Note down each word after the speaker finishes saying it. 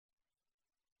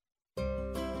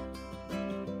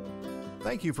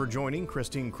Thank you for joining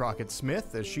Christine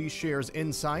Crockett-Smith as she shares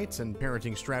insights and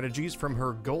parenting strategies from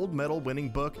her gold medal winning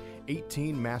book,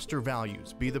 18 Master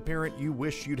Values, Be the Parent You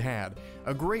Wish You'd Had,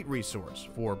 a great resource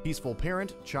for peaceful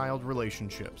parent-child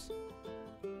relationships.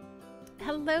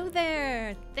 Hello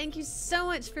there. Thank you so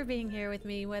much for being here with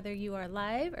me, whether you are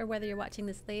live or whether you're watching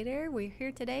this later. We're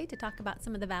here today to talk about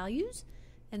some of the values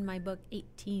in my book,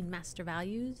 18 Master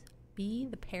Values, Be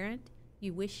the Parent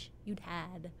You Wish You'd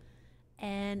Had.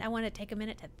 And I want to take a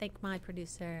minute to thank my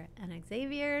producer, Anna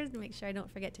Xavier, to make sure I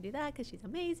don't forget to do that because she's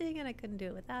amazing and I couldn't do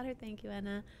it without her. Thank you,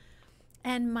 Anna.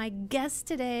 And my guest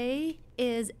today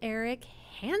is Eric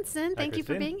Hanson. Thank you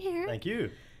for being here. Thank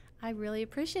you. I really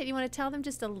appreciate it. You want to tell them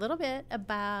just a little bit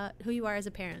about who you are as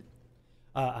a parent?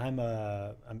 I'm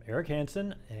Eric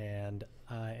Hanson, and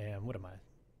I am,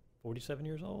 47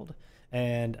 years old?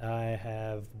 And I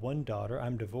have one daughter.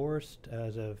 I'm divorced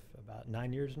as of about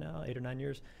 9 years now, 8 or 9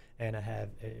 years. And I have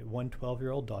one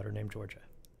 12-year-old daughter named Georgia.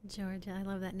 Georgia, I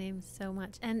love that name so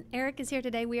much. And Eric is here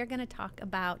today. We are going to talk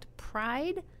about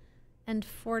pride and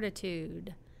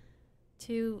fortitude.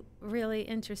 Two really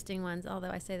interesting ones, although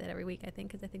I say that every week, I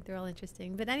think, because I think they're all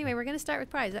interesting. But anyway, we're going to start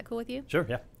with pride. Is that cool with you? Sure,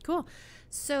 yeah. Cool.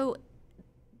 So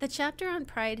the chapter on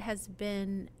pride has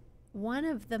been one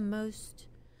of the most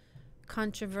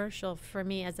controversial for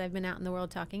me as I've been out in the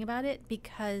world talking about it,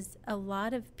 because a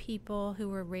lot of people who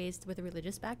were raised with a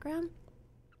religious background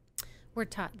were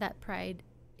taught that pride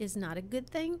is not a good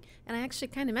thing. And I actually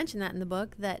kind of mentioned that in the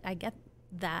book, that I get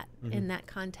that in that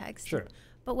context. Sure.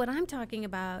 But what I'm talking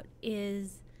about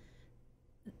is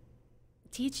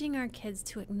teaching our kids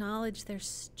to acknowledge their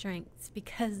strengths,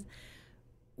 because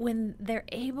when they're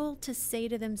able to say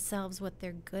to themselves what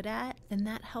they're good at, then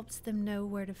that helps them know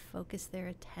where to focus their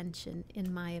attention,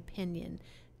 in my opinion.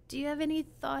 Do you have any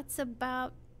thoughts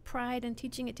about pride and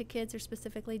teaching it to kids, or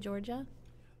specifically Georgia?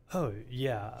 Oh,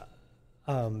 yeah.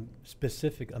 I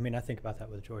think about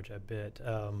that with Georgia a bit.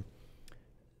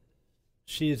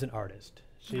 She is an artist.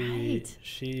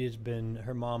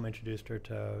 Her mom introduced her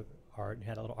to art and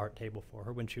had a little art table for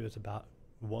her when she was about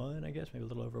 1, I guess, maybe a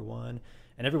little over 1.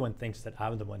 And everyone thinks that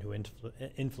I'm the one who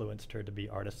influenced her to be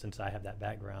artist, since I have that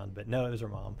background. But no, it was her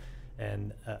mom.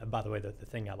 And by the way, the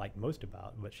thing I like most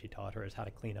about what she taught her is how to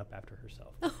clean up after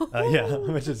herself. Yeah,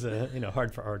 which is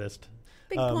hard for artists.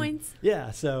 Big points.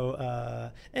 Yeah.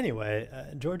 So anyway,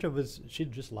 Georgia she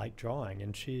just liked drawing,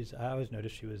 and I always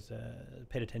noticed she was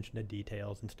paid attention to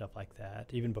details and stuff like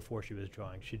that. Even before she was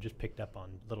drawing, she just picked up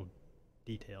on little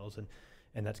details,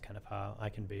 and that's kind of how I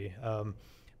can be.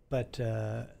 But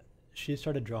she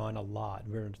started drawing a lot.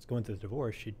 We were just going through the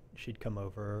divorce. She'd come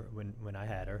over when I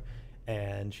had her,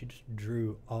 and she just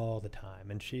drew all the time.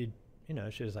 And she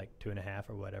was like 2.5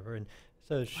 or whatever. And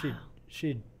so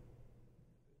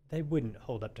they wouldn't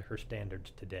hold up to her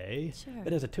standards today. Sure.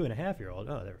 But as a 2.5-year-old,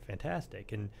 they were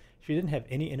fantastic. And she didn't have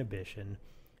any inhibition.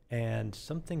 And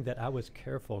something that I was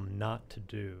careful not to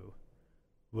do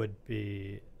would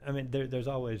be, there's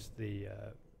always the,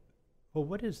 well,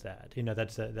 what is that?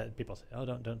 That's that people say, oh,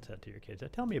 don't say that to your kids.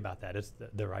 Tell me about that. It's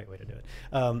the right way to do it.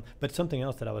 But something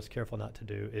else that I was careful not to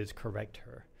do is correct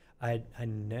her. I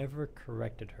never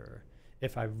corrected her.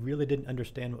 If I really didn't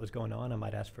understand what was going on, I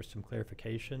might ask for some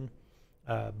clarification.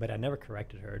 But I never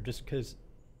corrected her, just because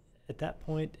at that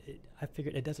point, I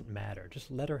figured it doesn't matter. Just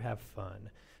let her have fun.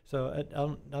 So I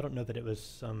don't know that it was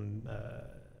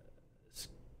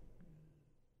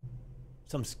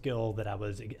some skill that I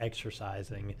was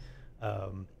exercising,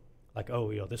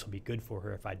 this will be good for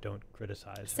her if I don't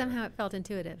criticize Somehow her. It felt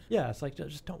intuitive. Yeah, it's like,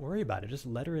 just don't worry about it. Just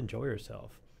let her enjoy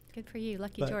herself. Good for you.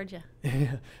 Lucky Georgia.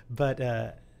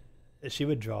 But she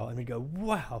would draw, and we'd go,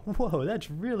 wow, whoa,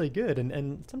 that's really good.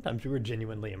 And sometimes we were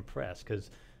genuinely impressed, because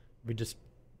we just,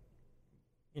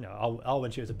 all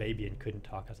when she was a baby and couldn't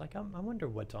talk, I was like, I wonder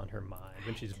what's on her mind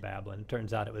when she's babbling.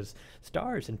 Turns out it was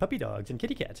stars and puppy dogs and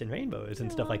kitty cats and rainbows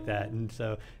and stuff like that. And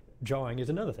so drawing is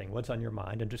another thing. What's on your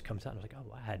mind? And just comes out. And I was like,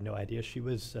 oh, I had no idea she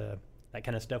was, that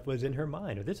kind of stuff was in her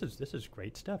mind. Or this is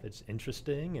great stuff. It's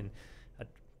interesting. And I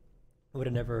would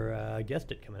have never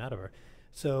guessed it coming out of her.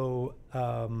 So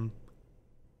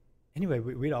anyway,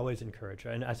 we'd always encourage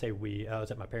her. And I say I was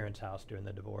at my parents' house during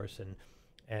the divorce,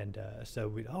 and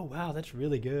so oh wow, that's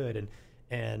really good.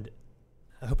 And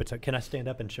I hope it's okay. Can I stand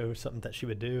up and show something that she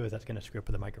would do? Is that going to screw up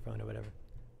with the microphone or whatever?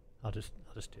 I'll just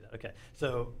do that. Okay.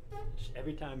 So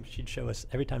every time she'd show us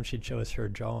her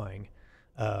drawing,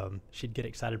 she'd get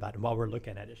excited about it. And while we're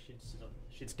looking at it,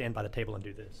 she'd stand by the table and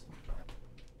do this.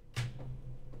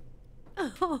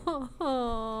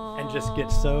 And just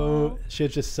get she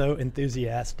was just so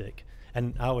enthusiastic.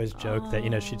 And I always joke that,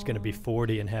 she's going to be Oh.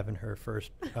 40 and having her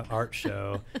first art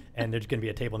show, and there's going to be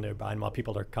a table nearby, and while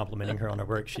people are complimenting her on her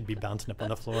work, she'd be bouncing up on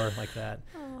the floor like that.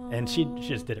 And she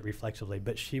just did it reflexively,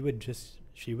 but she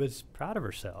was proud of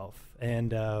herself.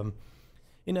 And,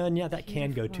 and yeah, that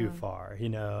can go too Beautiful. far.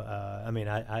 I mean,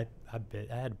 I had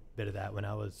a bit of that when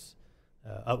I was,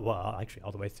 well, actually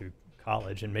all the way through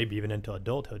college and maybe even into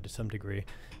adulthood to some degree,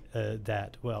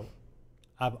 that, well,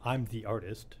 I'm the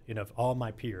artist. Of all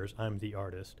my peers, I'm the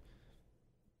artist.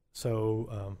 So,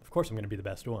 of course, I'm going to be the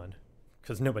best one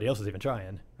because nobody else is even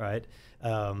trying, right?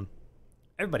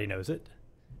 Everybody knows it.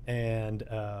 And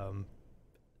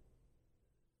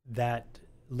that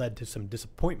led to some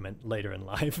disappointment later in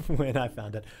life when I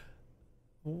found out,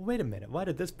 wait a minute, why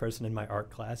did this person in my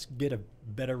art class get a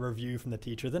better review from the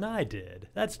teacher than I did?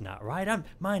 That's not right.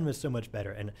 Mine was so much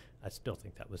better. And I still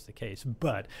think that was the case,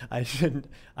 but I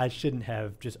shouldn't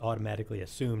have just automatically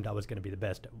assumed I was going to be the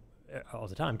best all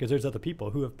the time, because there's other people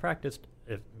who have practiced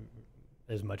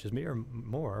as much as me or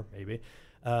more maybe.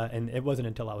 And it wasn't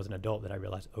until I was an adult that I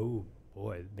realized, oh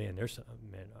boy, man,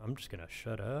 I'm just going to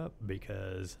shut up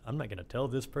because I'm not going to tell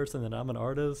this person that I'm an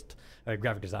artist, or a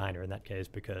graphic designer in that case,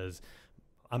 because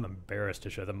I'm embarrassed to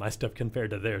show them my stuff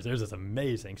compared to theirs. Theirs is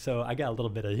amazing. So I got a little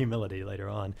bit of humility later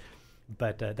on.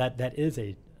 But that is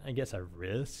I guess a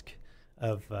risk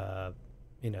of,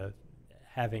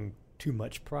 having too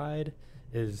much pride,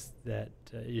 is that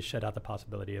you shut out the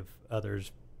possibility of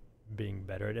others being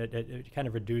better. It kind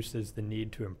of reduces the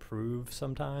need to improve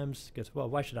sometimes, because, well,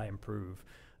 why should I improve?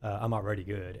 I'm already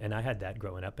good. And I had that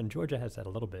growing up, and Georgia has that a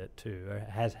little bit too, or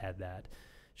has had that.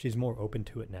 She's more open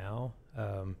to it now.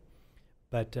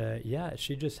 But yeah,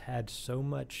 she just had so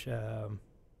much.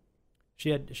 She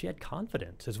had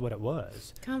confidence, is what it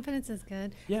was. Confidence is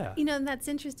good. Yeah. And that's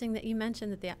interesting that you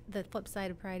mentioned that the flip side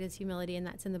of pride is humility, and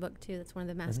that's in the book too. That's one of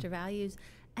the master values.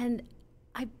 And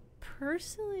I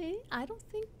personally, I don't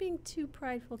think being too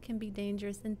prideful can be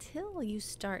dangerous until you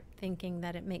start thinking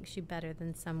that it makes you better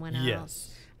than someone else.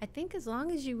 Yes. I think as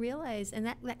long as you realize, and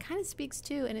that kind of speaks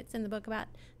to, and it's in the book about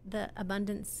the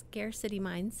abundance scarcity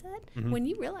mindset, when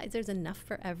you realize there's enough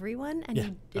for everyone, and Yeah.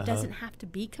 it doesn't have to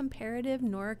be comparative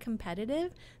nor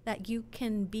competitive, that you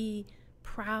can be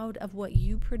proud of what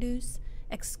you produce,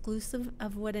 exclusive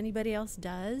of what anybody else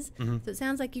does. So it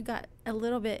sounds like you got a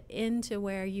little bit into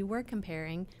where you were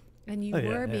comparing and you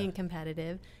were being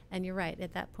competitive, and you're right,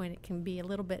 at that point it can be a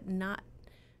little bit not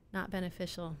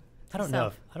beneficial. I don't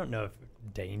know if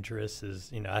dangerous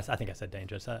is, I think I said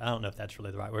dangerous. I don't know if that's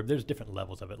really the right word. There's different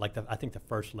levels of it. Like I think the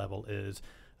first level is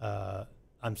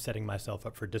I'm setting myself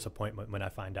up for disappointment when I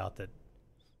find out that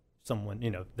someone,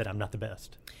 that I'm not the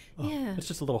best. Yeah. It's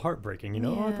just a little heartbreaking,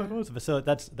 Oh, I thought it was. So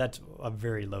that's a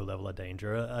very low level of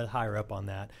danger. Higher up on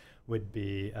that would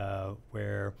be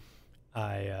where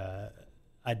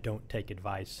I don't take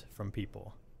advice from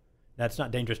people. That's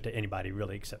not dangerous to anybody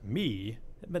really except me,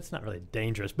 but it's not really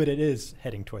dangerous, but it is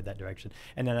heading toward that direction.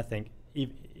 And then I think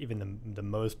even the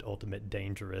most ultimate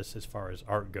dangerous, as far as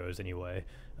art goes anyway,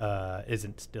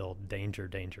 isn't still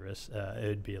dangerous. It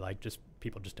would be like just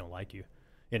people just don't like you,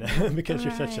 because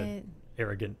you're such an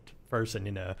arrogant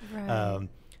person, Right.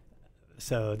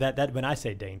 So that when I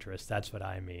say dangerous, that's what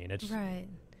I mean. It's Right.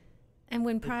 And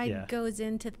when pride yeah. goes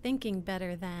into thinking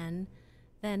better than,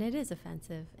 then it is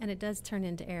offensive, and it does turn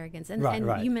into arrogance. And, Right, and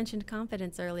right. you mentioned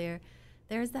confidence earlier.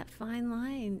 There's that fine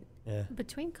line Yeah.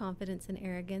 between confidence and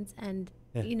arrogance. And,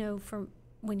 Yeah. from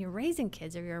when you're raising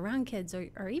kids or you're around kids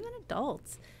or even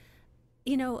adults,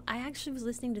 I actually was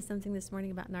listening to something this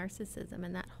morning about narcissism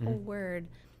and that whole word.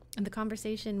 And the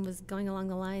conversation was going along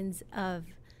the lines of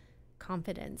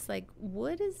confidence. Like,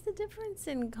 what is the difference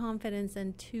in confidence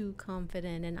and too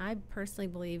confident? And I personally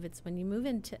believe it's when you move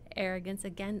into arrogance,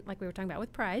 again, like we were talking about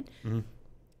with pride,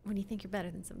 when you think you're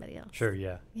better than somebody else. Sure,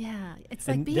 yeah. Yeah. It's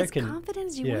And like be there as can- confident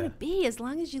as you want to be, as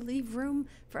long as you leave room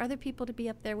for other people to be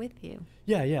up there with you.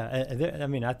 Yeah.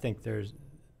 I think there's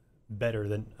better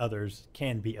than others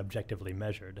can be objectively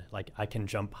measured. Like I can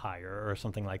jump higher or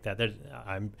something like that.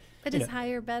 But is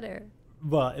higher better?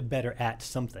 Well, better at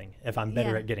something. If I'm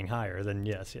better Yeah. at getting higher, then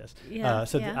yes. Yeah,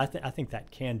 So yeah. I think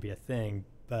that can be a thing.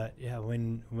 But yeah,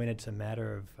 when it's a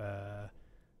matter of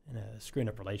screwing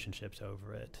up relationships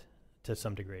over it to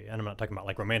some degree, and I'm not talking about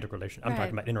like romantic relations. I'm Right.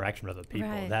 talking about interaction with other people.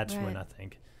 Right, That's when right. I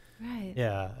think. Right.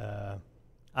 Yeah.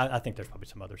 I think there's probably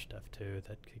some other stuff too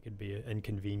that could be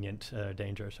inconvenient,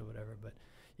 dangerous or whatever. But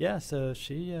yeah, so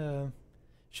she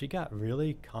got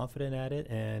really confident at it,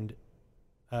 and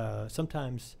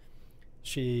sometimes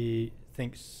she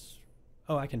thinks,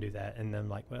 "Oh, I can do that," and then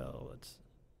like, well, it's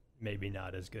maybe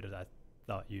not as good as I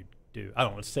thought you'd do. I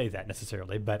don't want to say that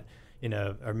necessarily, but you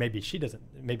know, or maybe she doesn't,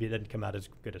 maybe it doesn't come out as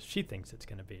good as she thinks it's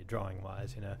going to be drawing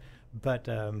wise, you know, but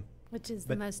which is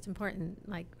the most important,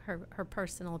 like her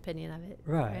personal opinion of it,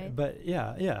 right? But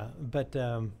but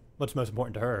what's most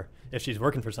important to her, if she's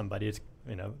working for somebody, it's,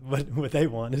 you know, what they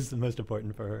want is the most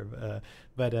important for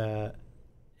her.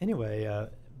 Anyway,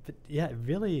 but yeah,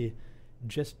 really,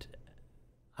 just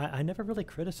I never really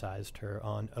criticized her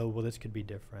on, oh well, this could be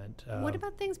different. What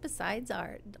about things besides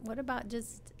art? What about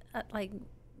just like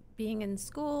being in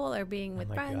school or being with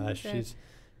friends? Oh my gosh,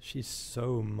 she's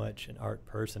so much an art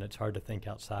person. It's hard to think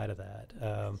outside of that.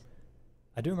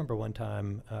 I do remember one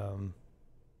time.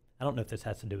 I don't know if this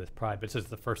has to do with pride, but this is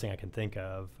the first thing I can think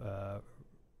of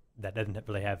that doesn't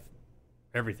really have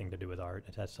everything to do with art.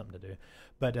 It has something to do.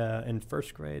 But in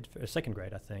second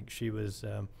grade, I think, she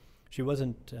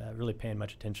wasn't really paying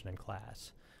much attention in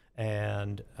class.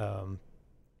 And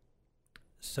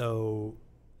so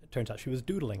it turns out she was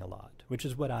doodling a lot, which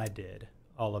is what I did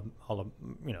all of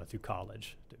you know, through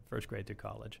college, first grade through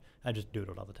college. I just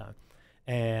doodled all the time.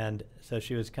 And so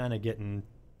she was kind of getting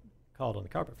called on the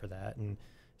carpet for that. And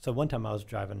so one time I was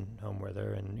driving home with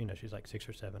her, and, you know, she's like 6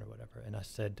 or 7 or whatever. And I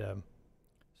said,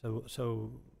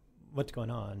 so what's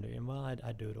going on? And, well,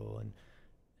 I doodle. And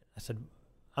I said,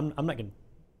 I'm not going to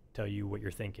tell you what you're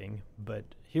thinking, but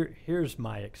here's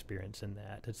my experience in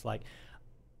that. It's like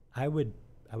I would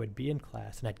be in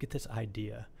class and I'd get this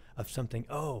idea of something.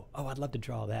 Oh, I'd love to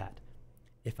draw that.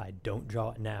 If I don't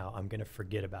draw it now, I'm going to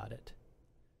forget about it.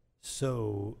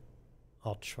 So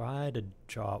I'll try to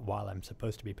draw it while I'm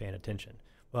supposed to be paying attention.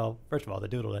 Well, first of all, the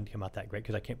doodle didn't come out that great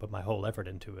because I can't put my whole effort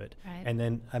into it. Right. And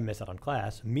then I miss out on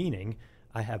class, meaning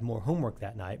I have more homework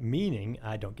that night, meaning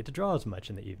I don't get to draw as much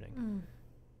in the evening.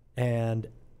 And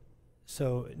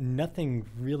so nothing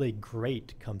really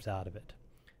great comes out of it.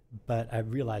 But I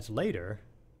realized later,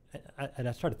 and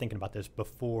I started thinking about this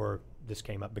before this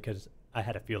came up, because I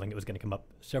had a feeling it was going to come up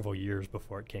several years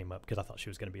before it came up, because I thought she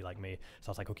was going to be like me. So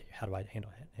I was like, okay, how do I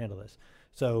handle this?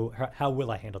 So how will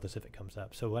I handle this if it comes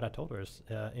up? So what I told her is,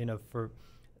 you know, for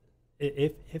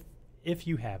if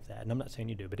you have that, and I'm not saying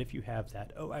you do, but if you have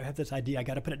that, oh, I have this idea, I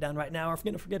got to put it down right now, or I'm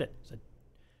going to forget it. So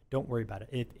don't worry about it.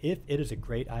 If it is a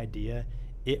great idea,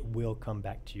 it will come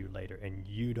back to you later, and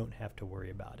you don't have to worry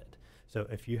about it. So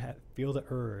if you feel the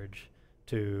urge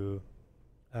to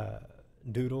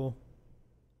doodle,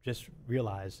 just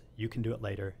realize you can do it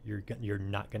later. You're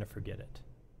not going to forget it.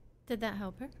 Did that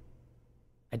help her?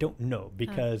 I don't know,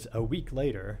 because a week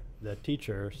later, the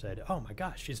teacher said, oh my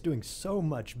gosh, she's doing so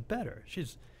much better. She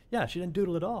didn't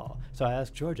doodle at all. So I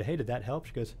asked Georgia, hey, did that help?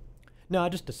 She goes, no, I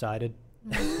just decided.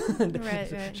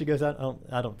 Right. She goes, I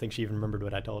don't think she even remembered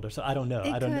what I told her, so I don't know.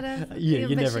 I don't know. Yeah, you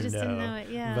but never she just know. Didn't know it,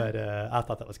 yeah. But I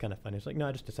thought that was kind of funny. It's like, no,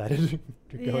 I just decided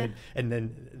to go ahead. And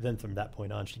then from that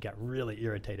point on, she got really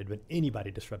irritated when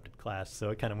anybody disrupted class. So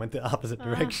it kind of went the opposite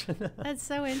direction. That's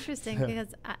so interesting,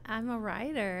 because I'm a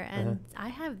writer, and I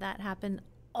have that happen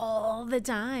all the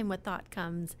time. What thought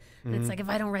comes, and it's like, if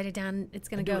I don't write it down, it's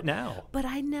going to go do it now. But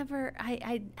I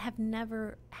have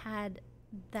never had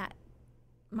that.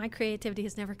 My creativity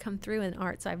has never come through in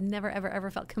art, so I've never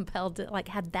ever felt compelled to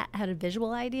had a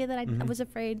visual idea that I was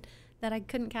afraid that I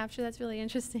couldn't capture. That's really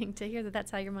interesting to hear that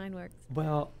that's how your mind works.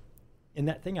 Well, in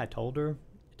that thing I told her,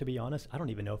 to be honest, I don't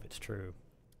even know if it's true.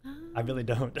 I really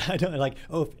don't. I don't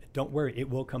don't worry, it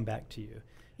will come back to you.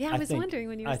 Yeah, I was wondering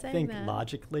when you were saying that. I think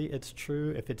logically it's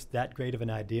true. If it's that great of an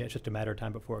idea, it's just a matter of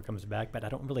time before it comes back. But I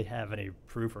don't really have any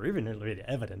proof or even really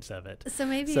evidence of it. So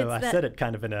maybe I said it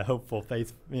kind of in a hopeful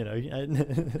faith, you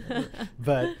know.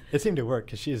 But it seemed to work,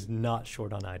 because she is not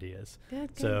short on ideas.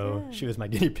 Good. She was my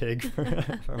guinea pig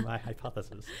for my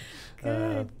hypothesis.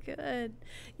 Good.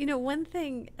 You know, one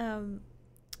thing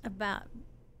about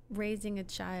raising a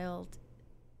child,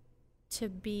 to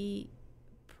be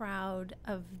proud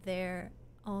of their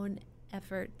own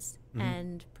efforts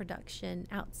and production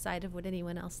outside of what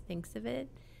anyone else thinks of it,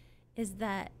 is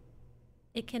that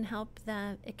it can help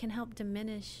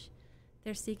diminish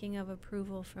their seeking of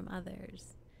approval from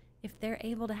others. If they're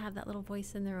able to have that little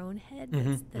voice in their own head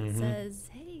that says,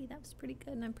 hey, that was pretty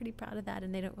good and I'm pretty proud of that,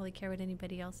 and they don't really care what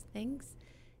anybody else thinks,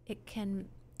 it can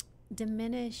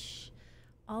diminish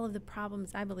all of the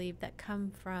problems, I believe, that come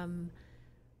from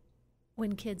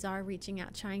when kids are reaching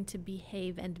out, trying to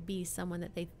behave and be someone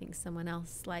that they think someone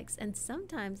else likes. And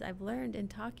sometimes I've learned in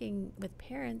talking with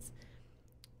parents,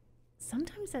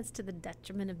 sometimes that's to the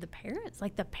detriment of the parents.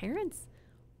 Like, the parents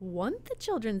want the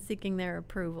children seeking their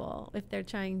approval if they're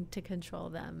trying to control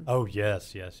them. Oh,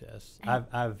 yes.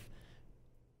 I've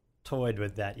toyed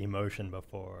with that emotion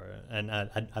before, and I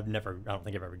don't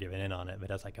think I've ever given in on it, but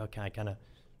I was like, okay, I kind of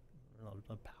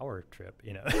a power trip,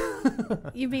 you know.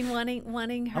 You mean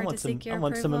wanting her to seek your approval?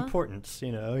 I want some importance,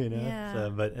 you know. Yeah.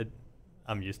 So, but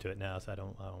I'm used to it now, so I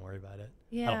don't worry about it.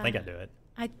 Yeah. I don't think I do it.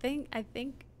 I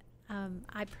think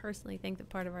I personally think that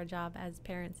part of our job as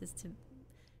parents is to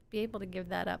be able to give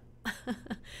that up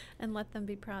and let them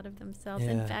be proud of themselves.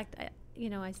 Yeah. In fact,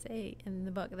 I say in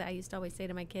the book that I used to always say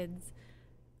to my kids,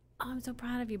 "Oh, I'm so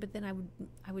proud of you," but then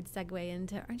I would segue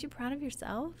into, "Aren't you proud of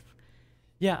yourself?"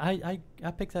 Yeah, I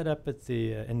picked that up at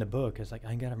the in the book. It's like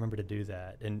I gotta remember to do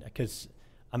that, and because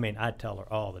I tell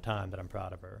her all the time that I'm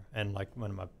proud of her, and like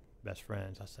one of my best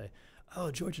friends, I say,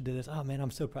 "Oh, Georgia did this. Oh man,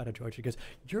 I'm so proud of Georgia." She goes,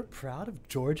 "You're proud of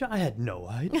Georgia? I had no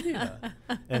idea."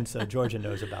 And so Georgia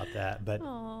knows about that, but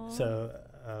Aww. so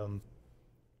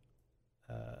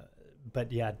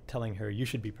but yeah, telling her you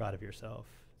should be proud of yourself.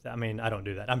 I don't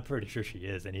do that. I'm pretty sure she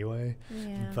is anyway.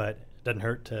 Yeah. But it doesn't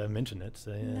hurt to mention it.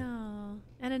 So yeah. No.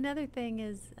 And another thing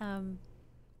is,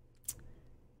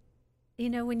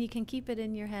 when you can keep it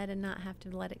in your head and not have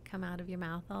to let it come out of your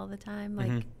mouth all the time,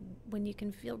 like when you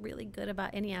can feel really good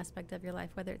about any aspect of your life,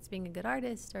 whether it's being a good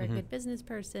artist or a good business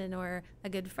person or a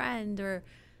good friend or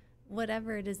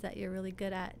whatever it is that you're really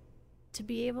good at, to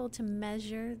be able to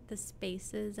measure the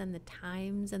spaces and the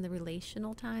times and the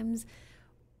relational times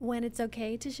when it's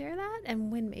okay to share that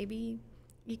and when maybe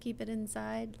you keep it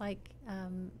inside, like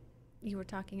you were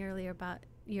talking earlier about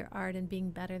your art and being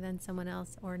better than someone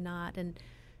else or not. And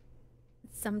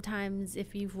sometimes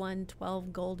if you've won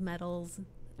 12 gold medals,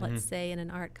 let's say in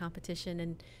an art competition,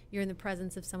 and you're in the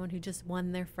presence of someone who just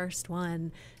won their first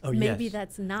one, maybe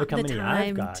that's not the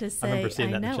time to say,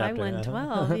 I know, I won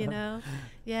 12,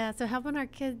 Yeah, so helping our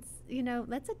kids,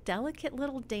 that's a delicate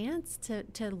little dance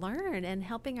to learn, and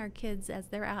helping our kids as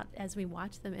they're out, as we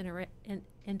watch them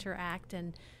interact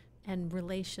and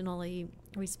relationally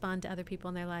respond to other people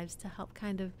in their lives, to help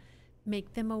kind of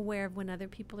make them aware of when other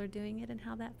people are doing it and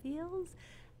how that feels.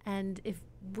 And if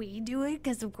we do it,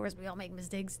 because of course we all make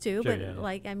mistakes too, sure,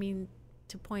 but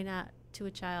to point out to a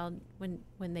child when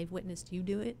they've witnessed you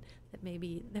do it, that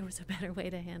maybe there was a better way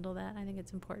to handle that. I think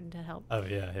it's important to help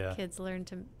kids learn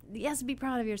to, yes, be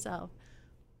proud of yourself,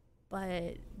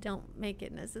 but don't make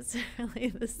it necessarily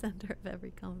the center of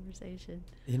every conversation.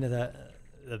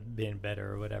 That being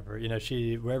better or whatever,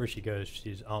 wherever she goes,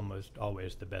 she's almost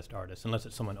always the best artist, unless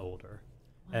it's someone older.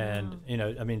 Wow. And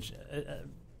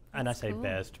and I say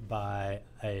best by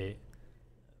a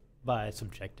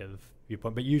subjective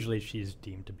viewpoint, but usually she's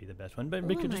deemed to be the best one. But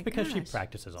because she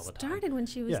practices all the time. Started when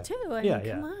she was 2.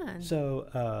 Come on.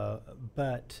 So,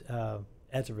 but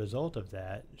as a result of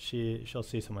that, she'll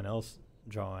see someone else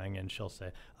drawing and she'll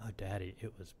say, "Oh, Daddy,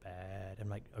 it was bad." I'm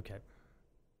like, "Okay,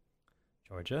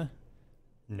 Georgia,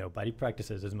 nobody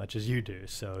practices as much as you do,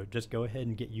 so just go ahead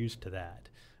and get used to that."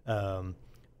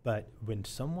 But when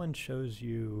someone shows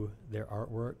you their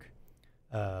artwork,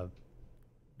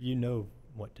 you know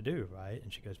what to do, right?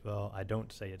 And she goes, "Well, I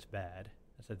don't say it's bad."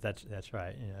 I said, "That's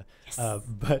right." Yes.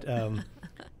 But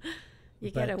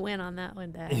you get a win on that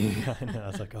one, Dad. Yeah, I know. I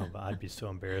was like, "Oh, I'd be so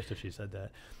embarrassed if she said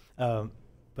that."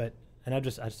 And I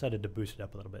decided to boost it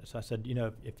up a little bit. So I said,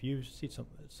 if you see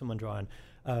someone drawing,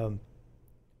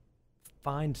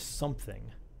 find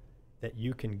something that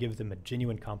you can give them a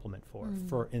genuine compliment for.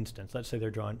 For instance, let's say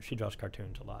she draws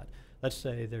cartoons a lot. Let's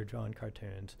say they're drawing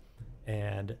cartoons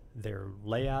and their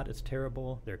layout is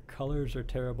terrible, their colors are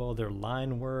terrible, their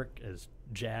line work is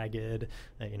jagged,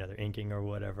 they're inking or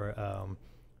whatever.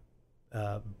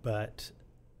 But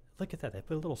look at that, they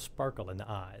put a little sparkle in the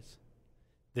eyes.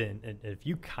 Then if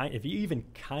you even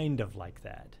kind of like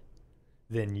that,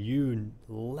 then you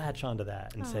latch onto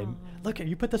that and say, "Look,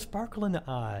 you put the sparkle in the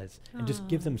eyes," and just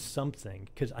give them something.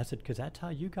 Because that's how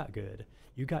you got good.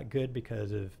 You got good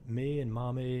because of me and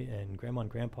Mommy and Grandma and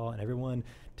Grandpa and everyone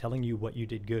telling you what you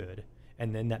did good,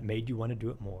 and then that made you want to do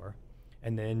it more,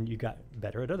 and then you got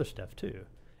better at other stuff too.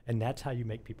 And that's how you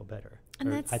make people better.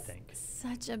 And that's, I think,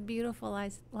 such a beautiful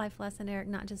life lesson, Eric,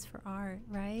 not just for art,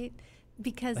 right?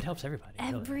 Because it helps everybody.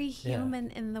 Every human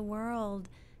in the world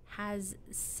has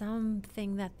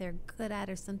something that they're good at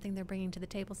or something they're bringing to the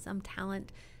table, some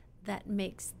talent that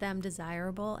makes them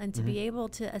desirable. And to be able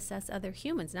to assess other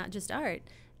humans, not just art,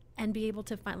 and be able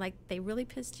to find, like, they really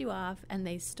pissed you off and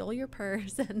they stole your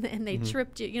purse and they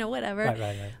tripped you, whatever.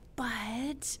 Right.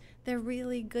 But they're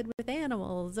really good with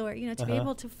animals, or, to be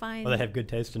able to find... Well, they have good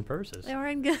taste in purses. They are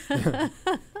in good...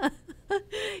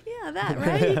 Yeah, that,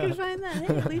 right? You can find that.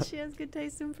 Hey, at least she has good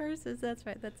taste in purses. That's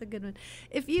right. That's a good one.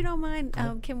 If you don't mind,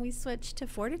 can we switch to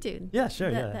Fortitude? Yeah, sure.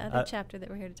 The other chapter that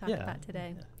we're here to talk about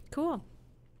today. Yeah. Cool.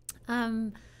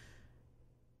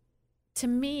 to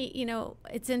me,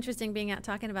 it's interesting being out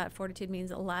talking about fortitude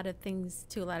means a lot of things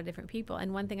to a lot of different people.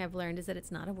 And one thing I've learned is that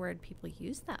it's not a word people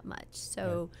use that much.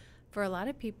 So for a lot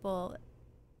of people,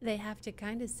 they have to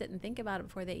kind of sit and think about it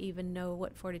before they even know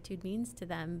what fortitude means to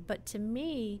them. But to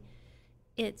me,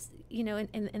 it's,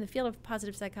 in the field of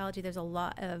positive psychology, there's a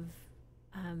lot of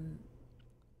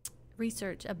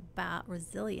research about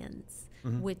resilience,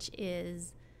 which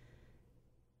is,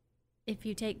 if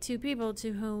you take two people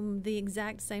to whom the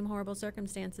exact same horrible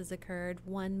circumstances occurred,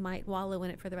 one might wallow in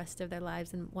it for the rest of their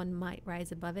lives and one might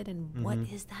rise above it. And what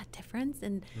is that difference?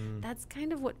 And that's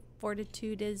kind of what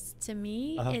fortitude is to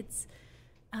me. It's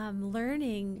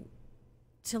learning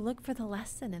to look for the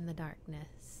lesson in the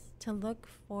darkness, to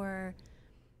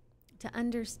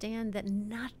understand that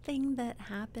nothing that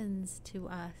happens to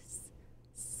us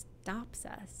stops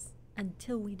us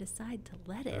until we decide to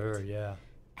let it. Yeah.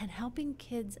 And helping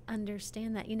kids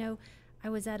understand that. I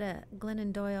was at a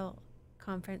Glennon Doyle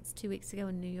conference 2 weeks ago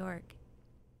in New York,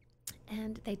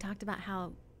 and they talked about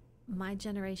how my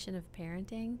generation of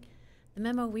parenting, the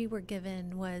memo we were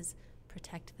given was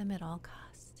protect them at all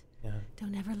costs. Yeah.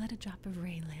 Don't ever let a drop of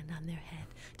rain land on their head.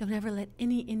 Don't ever let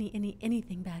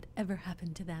anything bad ever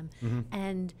happen to them.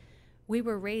 And we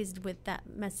were raised with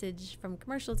that message from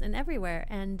commercials and everywhere,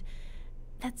 and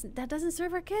that doesn't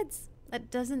serve our kids. That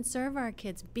doesn't serve our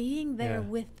kids. Being there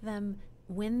with them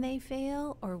when they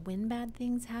fail or when bad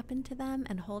things happen to them,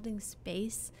 and holding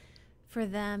space for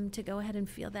them to go ahead and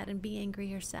feel that and be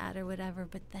angry or sad or whatever,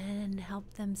 but then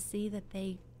help them see that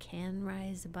they can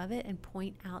rise above it and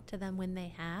point out to them when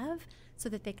they have, so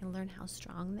that they can learn how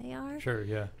strong they are. Sure,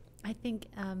 yeah. I think,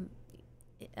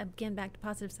 again, back to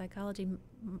positive psychology,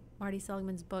 Marty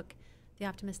Seligman's book, The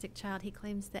Optimistic Child, he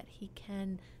claims that he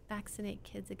can vaccinate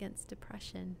kids against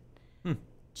depression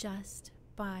just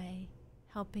by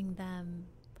helping them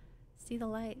see the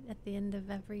light at the end of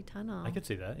every tunnel. I could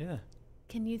see that, yeah.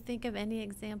 Can you think of any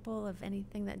example of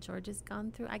anything that George has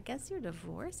gone through? I guess your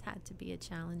divorce had to be a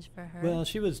challenge for her. Well,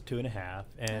 she was 2.5,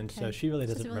 and so she really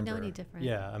doesn't remember. Know any different.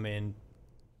 Yeah, I mean,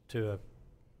 to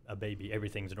a baby,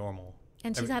 everything's normal.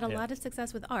 And she's had a lot of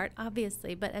success with art,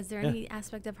 obviously, but is there any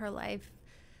aspect of her life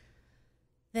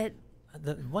that...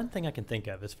 The one thing I can think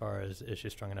of, as far as is she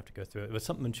strong enough to go through it, was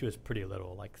something when she was pretty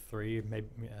little, like 3, maybe,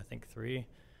 I think 3.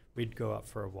 We'd go out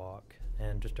for a walk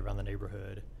and just around the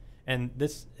neighborhood. And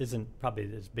this isn't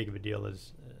probably as big of a deal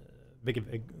as,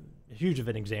 huge of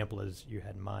an example as you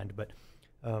had in mind, but,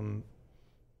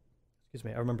 excuse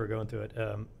me, I remember going through it.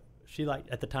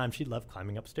 At the time, she loved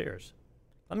climbing upstairs.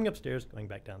 Climbing upstairs, going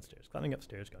back downstairs, climbing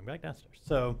upstairs, going back downstairs.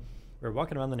 So we were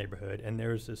walking around the neighborhood, and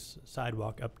there's this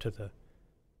sidewalk up to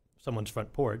someone's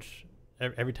front porch.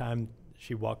 Every time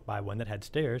she walked by one that had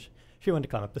stairs, she wanted to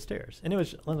climb up the stairs. And it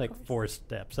was only like 4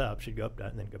 steps up. She'd go up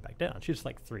and then go back down. She was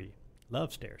like 3.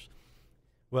 Loved stairs.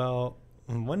 Well,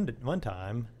 one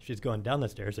time, she's going down the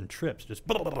stairs and trips, just...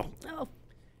 Oh.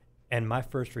 And my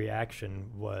first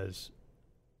reaction was,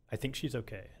 I think she's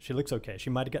okay. She looks okay. She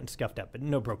might have gotten scuffed up, but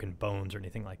no broken bones or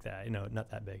anything like that.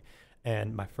 Not that big.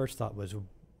 And my first thought was,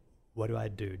 what do I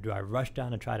do? Do I rush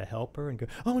down and try to help her and go,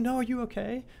 oh, no, are you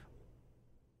okay?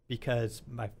 Because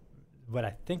what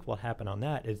I think will happen on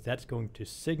that is that's going to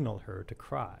signal her to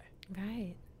cry.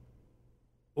 Right.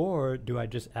 Or do I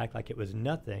just act like it was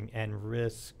nothing and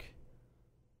risk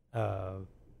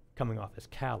coming off as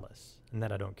callous and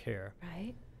that I don't care?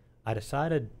 Right. I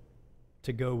decided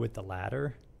to go with the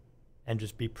latter and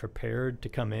just be prepared to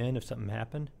come in if something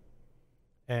happened.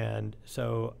 And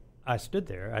so I stood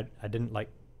there. I didn't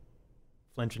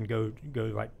flinch and go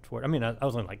right toward. I mean, I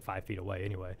was only like 5 feet away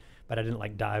anyway, but I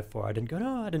didn't dive for. I didn't go.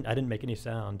 No, I didn't make any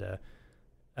sound.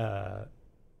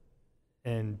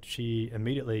 And she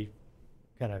immediately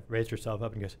kind of raised herself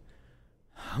up and goes,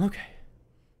 "I'm okay."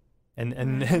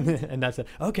 And I said,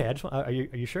 "Okay, I just want, are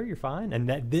you sure you're fine?" And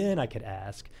then I could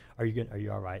ask, "Are you good? Are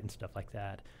you all right?" and stuff like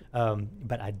that.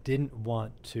 But I didn't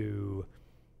want to.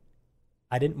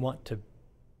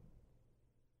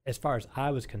 As far as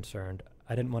I was concerned,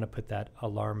 I didn't want to put that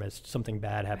alarmist, something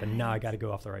bad happened, now I got to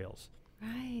go off the rails.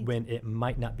 Right. When it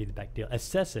might not be the big deal.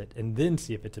 Assess it and then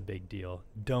see if it's a big deal.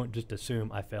 Don't just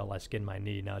assume I fell, I skinned my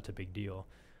knee, now it's a big deal.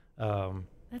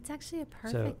 That's actually a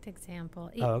perfect example.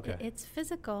 Okay. It's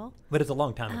physical. But it's a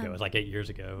long time ago. It was like 8 years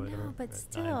ago. No, but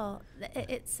still,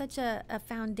 it's such a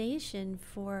foundation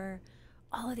for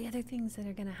all of the other things that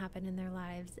are going to happen in their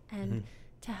lives. And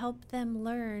to help them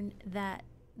learn that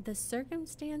the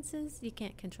circumstances you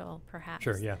can't control, perhaps.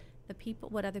 Sure, yeah. The people,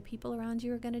 what other people around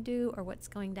you are going to do, or what's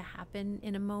going to happen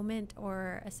in a moment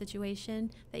or a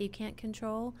situation that you can't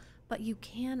control, but you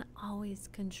can always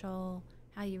control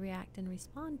how you react and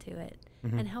respond to it.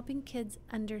 Mm-hmm. And helping kids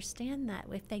understand that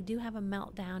if they do have a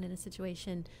meltdown in a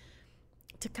situation,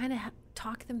 to kind of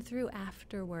talk them through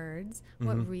afterwards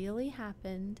what really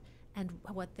happened and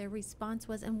what their response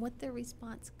was and what their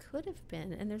response could have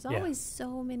been. And there's always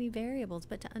so many variables,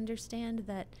 but to understand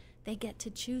that they get to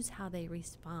choose how they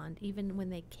respond, even when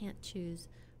they can't choose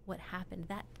what happened.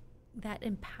 That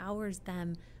empowers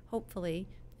them, hopefully,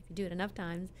 if you do it enough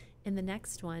times, in the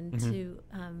next one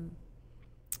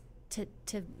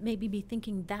to maybe be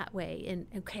thinking that way. And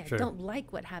okay, I don't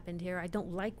like what happened here. I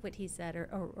don't like what he said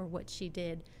or what she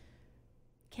did.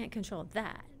 Can't control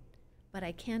that. But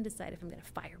I can decide if I'm going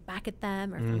to fire back at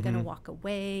them or if I'm going to walk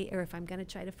away or if I'm going to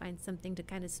try to find something to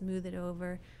kind of smooth it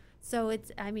over. So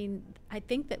I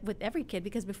think that with every kid,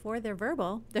 because before they're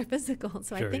verbal, they're physical.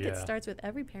 So I think it starts with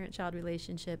every parent-child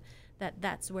relationship,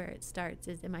 that's where it starts,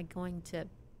 is am I going to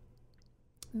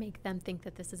make them think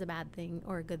that this is a bad thing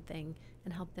or a good thing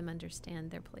and help them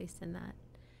understand their place in that.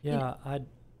 Yeah,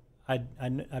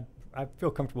 I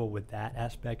feel comfortable with that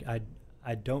aspect.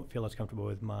 I don't feel as comfortable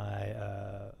with my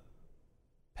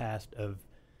past of,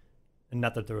 and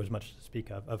not that there was much to speak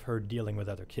of her dealing with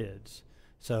other kids.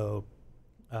 So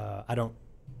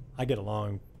I get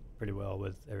along pretty well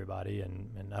with everybody,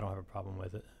 and I don't have a problem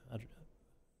with it.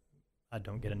 I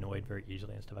don't get annoyed very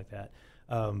easily and stuff like that.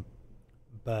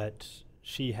 But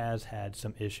she has had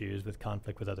some issues with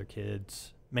conflict with other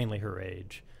kids, mainly her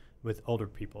age. With older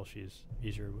people, she's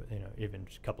easier, even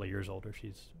a couple of years older,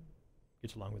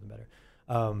 gets along with them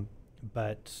better.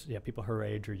 But yeah, people her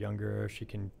age or younger, she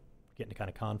can get into kind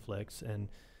of conflicts, and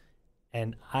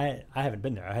I haven't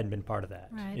been there. I hadn't been part of that.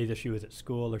 Right. Either she was at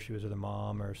school or she was with her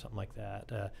mom or something like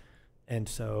that. And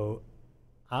so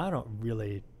I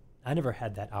never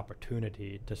had that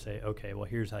opportunity to say, okay, well,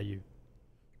 here's how you.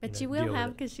 But you will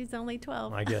have, because she's only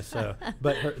 12. I guess so.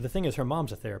 But the thing is, her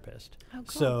mom's a therapist. Oh, cool.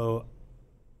 So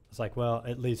it's like, well,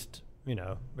 at least,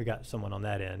 we got someone on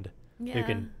that end who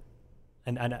can,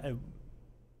 and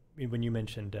when you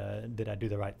mentioned, did I do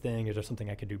the right thing? Is there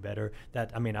something I could do better?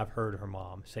 I've heard her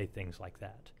mom say things like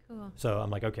that. Cool. So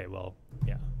I'm like, okay, well,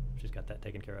 yeah, she's got that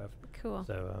taken care of. Cool.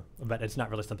 So, but it's not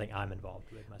really something I'm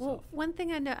involved with myself. Well, one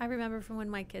thing I remember from when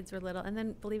my kids were little, and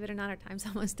then believe it or not, our time's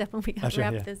almost up and we got to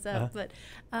wrap this up. But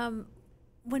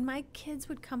when my kids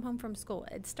would come home from school,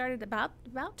 it started about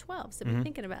 12, so be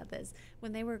thinking about this,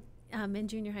 when they were in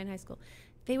junior high and high school,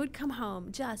 they would come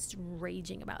home just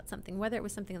raging about something, whether it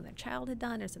was something that their child had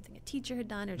done or something a teacher had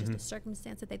done or just a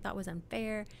circumstance that they thought was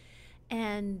unfair.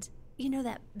 And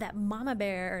that mama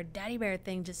bear or daddy bear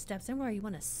thing just steps in where you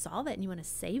want to solve it and you want to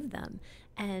save them.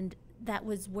 And that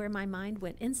was where my mind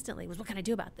went instantly, was what can I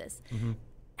do about this?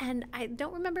 And I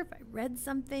don't remember if I read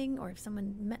something or if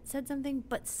someone said something,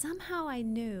 but somehow I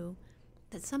knew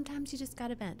that sometimes you just got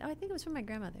to vent. Oh, I think it was from my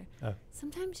grandmother. Oh.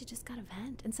 Sometimes you just got to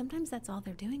vent. And sometimes that's all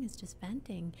they're doing is just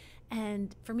venting.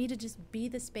 And for me to just be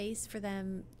the space for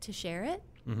them to share it.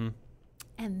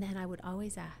 And then I would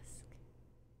always ask,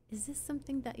 is this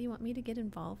something that you want me to get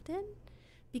involved in?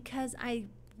 Because I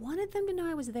wanted them to know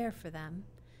I was there for them.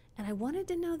 And I wanted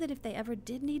to know that if they ever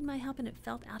did need my help and it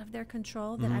felt out of their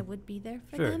control, that I would be there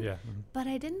for them. Yeah. But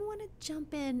I didn't want to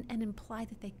jump in and imply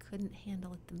that they couldn't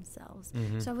handle it themselves.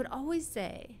 So I would always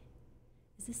say,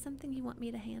 is this something you want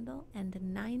me to handle? And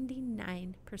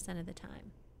 99% of the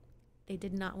time, they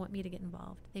did not want me to get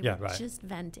involved. They were just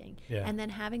venting. And then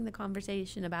having the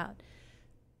conversation about,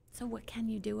 so what can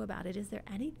you do about it? Is there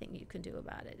anything you can do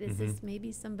about it? Is this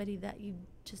maybe somebody that you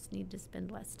just need to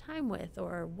spend less time with?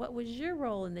 Or what was your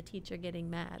role in the teacher getting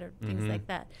mad or things like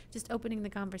that? Just opening the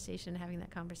conversation, having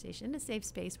that conversation in a safe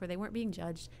space where they weren't being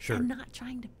judged and not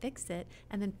trying to fix it,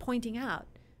 and then pointing out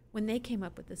when they came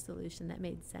up with a solution that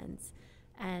made sense.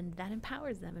 And that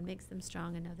empowers them and makes them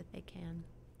strong and know that they can,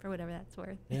 for whatever that's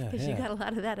worth. Because you got a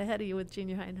lot of that ahead of you with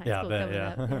junior high and high school coming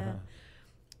up.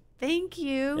 Thank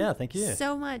you. Yeah, thank you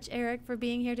so much, Eric, for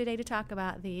being here today to talk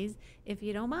about these. If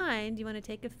you don't mind, you want to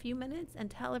take a few minutes and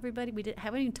tell everybody, we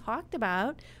haven't even talked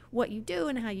about what you do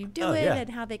and how you do it and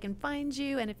how they can find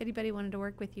you, and if anybody wanted to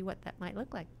work with you, what that might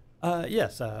look like.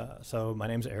 Yes. So my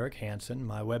name's Eric Hanson.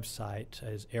 My website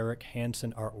is Eric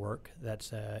Hanson Artwork.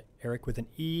 That's Eric with an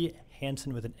E,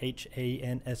 Hanson with an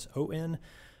Hanson.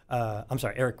 I'm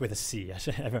sorry, Eric with a C.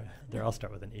 They all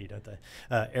start with an E, don't they?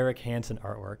 Eric Hanson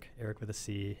Artwork. Eric with a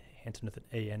C, Hanson with an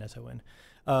Hanson.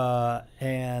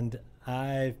 And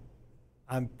I'm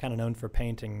kind of known for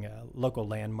painting local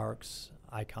landmarks,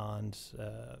 icons,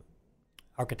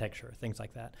 architecture, things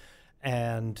like that.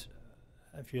 And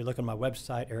if you look on my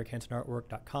website,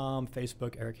 erichansonartwork.com,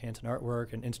 Facebook, Eric Hanson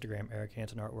Artwork, and Instagram, Eric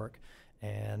Hanson Artwork.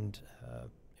 And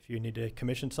if you need to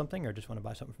commission something or just want to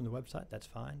buy something from the website, that's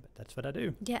fine. But that's what I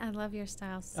do. Yeah, I love your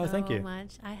style so Thank you.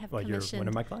 much. I have Well, you're commissioned one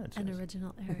of my clients. an yes.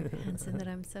 original Eric Hanson that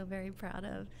I'm so very proud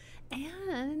of.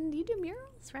 And you do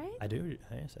murals, right? I do.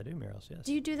 Yes, I do murals. Yes.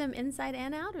 Do you do them inside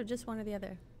and out, or just one or the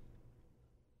other?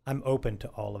 I'm open to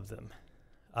all of them,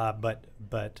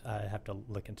 but I have to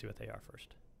look and see what they are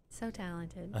first. So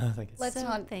talented. Thank you.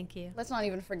 Thank you. Let's not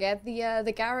even forget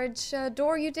the garage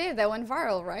door you did that went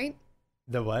viral, right?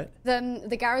 The what?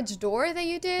 The garage door that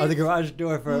you did. Oh, the garage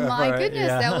door for My goodness,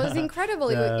 yeah. that was incredible.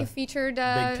 It featured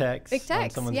big text big on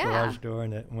text, someone's yeah. garage door,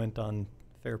 and it went on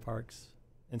Fair Park's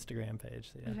Instagram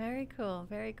page. Yeah. Very cool.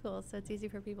 Very cool. So it's easy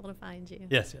for people to find you.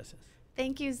 Yes, yes, yes.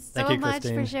 Thank you so Thank you, much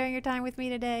Christine. for sharing your time with me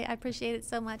today. I appreciate it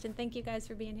so much. And thank you guys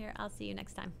for being here. I'll see you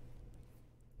next time.